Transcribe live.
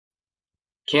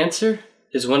Cancer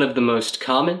is one of the most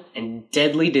common and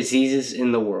deadly diseases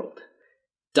in the world.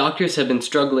 Doctors have been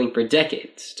struggling for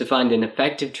decades to find an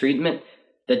effective treatment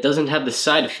that doesn't have the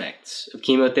side effects of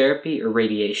chemotherapy or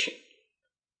radiation.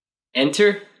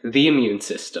 Enter the immune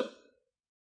system.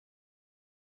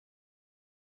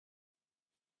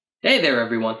 Hey there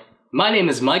everyone, my name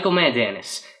is Michael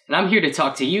Mandanas, and I'm here to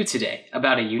talk to you today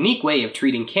about a unique way of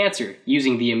treating cancer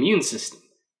using the immune system,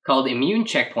 called immune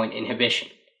checkpoint inhibition.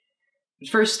 But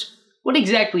first, what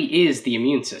exactly is the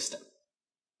immune system?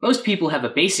 Most people have a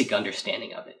basic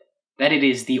understanding of it, that it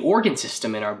is the organ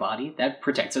system in our body that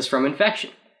protects us from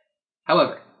infection.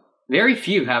 However, very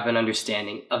few have an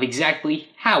understanding of exactly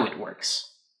how it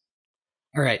works.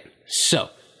 Alright, so,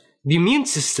 the immune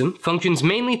system functions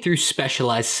mainly through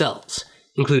specialized cells,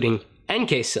 including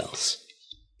NK cells,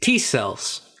 T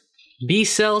cells, B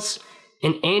cells,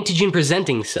 and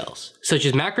antigen-presenting cells, such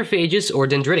as macrophages or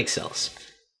dendritic cells.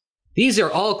 These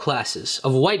are all classes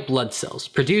of white blood cells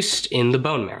produced in the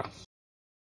bone marrow.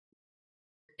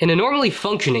 In a normally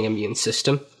functioning immune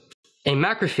system, a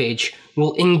macrophage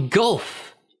will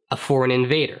engulf a foreign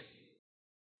invader,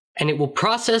 and it will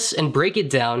process and break it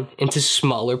down into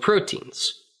smaller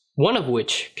proteins, one of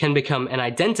which can become an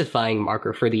identifying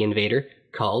marker for the invader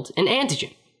called an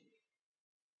antigen.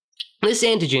 This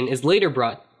antigen is later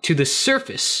brought to the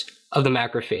surface of the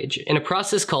macrophage in a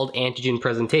process called antigen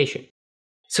presentation,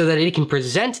 so that it can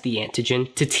present the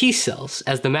antigen to T cells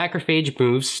as the macrophage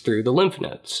moves through the lymph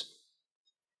nodes.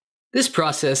 This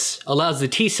process allows the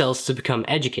T cells to become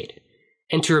educated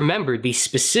and to remember the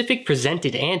specific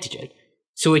presented antigen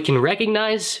so it can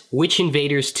recognize which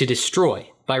invaders to destroy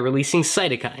by releasing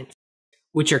cytokines,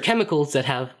 which are chemicals that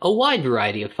have a wide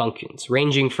variety of functions,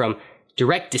 ranging from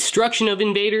direct destruction of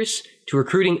invaders to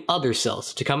recruiting other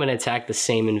cells to come and attack the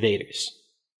same invaders.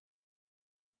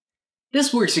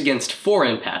 This works against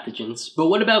foreign pathogens, but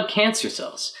what about cancer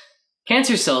cells?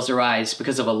 Cancer cells arise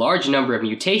because of a large number of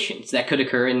mutations that could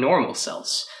occur in normal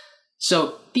cells.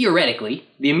 So, theoretically,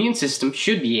 the immune system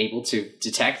should be able to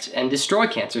detect and destroy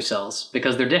cancer cells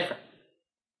because they're different.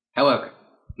 However,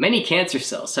 many cancer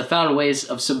cells have found ways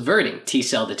of subverting T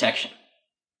cell detection.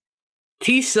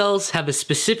 T cells have a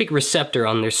specific receptor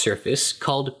on their surface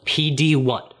called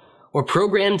PD-1, or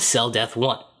programmed cell death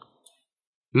 1.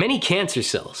 Many cancer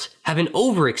cells have an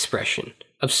overexpression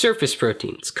of surface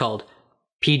proteins called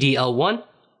PDL1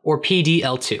 or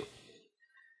PDL2.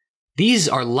 These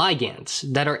are ligands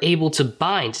that are able to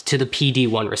bind to the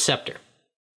PD-1 receptor.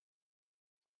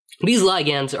 These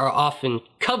ligands are often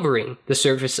covering the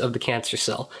surface of the cancer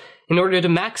cell in order to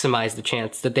maximize the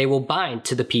chance that they will bind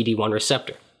to the PD-1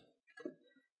 receptor.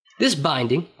 This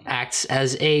binding acts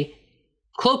as a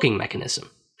cloaking mechanism,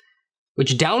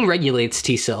 which downregulates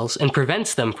T cells and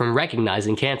prevents them from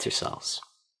recognizing cancer cells.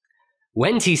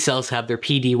 When T cells have their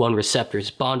PD-1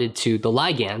 receptors bonded to the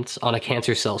ligands on a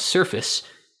cancer cell's surface,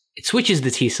 it switches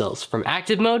the T cells from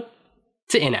active mode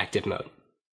to inactive mode.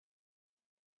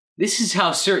 This is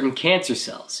how certain cancer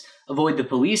cells avoid the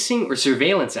policing or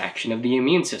surveillance action of the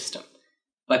immune system,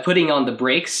 by putting on the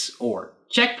brakes or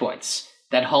checkpoints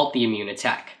that halt the immune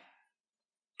attack.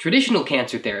 Traditional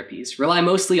cancer therapies rely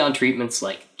mostly on treatments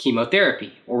like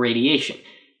chemotherapy or radiation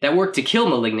that work to kill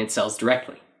malignant cells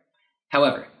directly.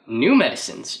 However, new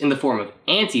medicines in the form of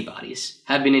antibodies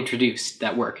have been introduced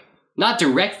that work not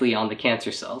directly on the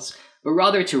cancer cells, but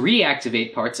rather to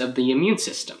reactivate parts of the immune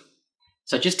system,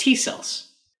 such as T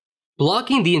cells.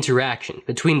 Blocking the interaction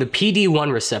between the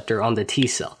PD-1 receptor on the T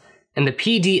cell and the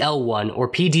PDL1 or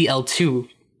PDL2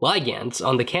 ligands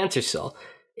on the cancer cell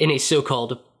in a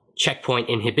so-called checkpoint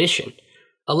inhibition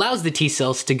allows the T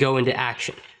cells to go into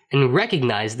action and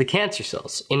recognize the cancer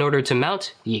cells in order to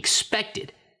mount the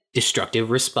expected destructive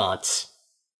response.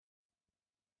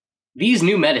 These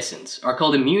new medicines are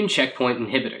called immune checkpoint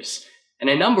inhibitors, and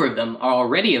a number of them are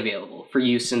already available for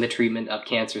use in the treatment of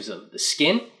cancers of the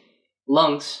skin,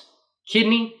 lungs,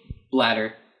 kidney,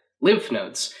 bladder, lymph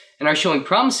nodes, and are showing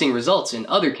promising results in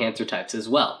other cancer types as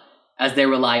well, as they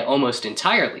rely almost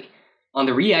entirely on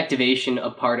the reactivation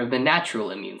of part of the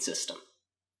natural immune system.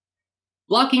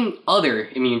 Blocking other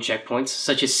immune checkpoints,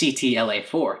 such as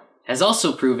CTLA4, has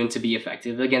also proven to be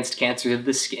effective against cancer of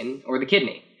the skin or the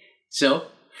kidney. So,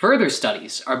 further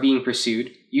studies are being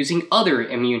pursued using other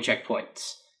immune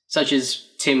checkpoints, such as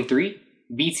TIM3,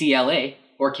 BTLA,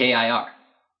 or KIR.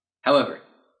 However,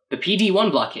 the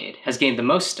PD-1 blockade has gained the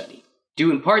most study, due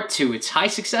in part to its high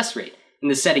success rate in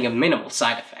the setting of minimal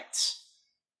side effects.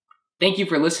 Thank you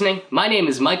for listening. My name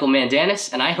is Michael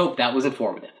Mandanas, and I hope that was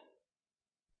informative.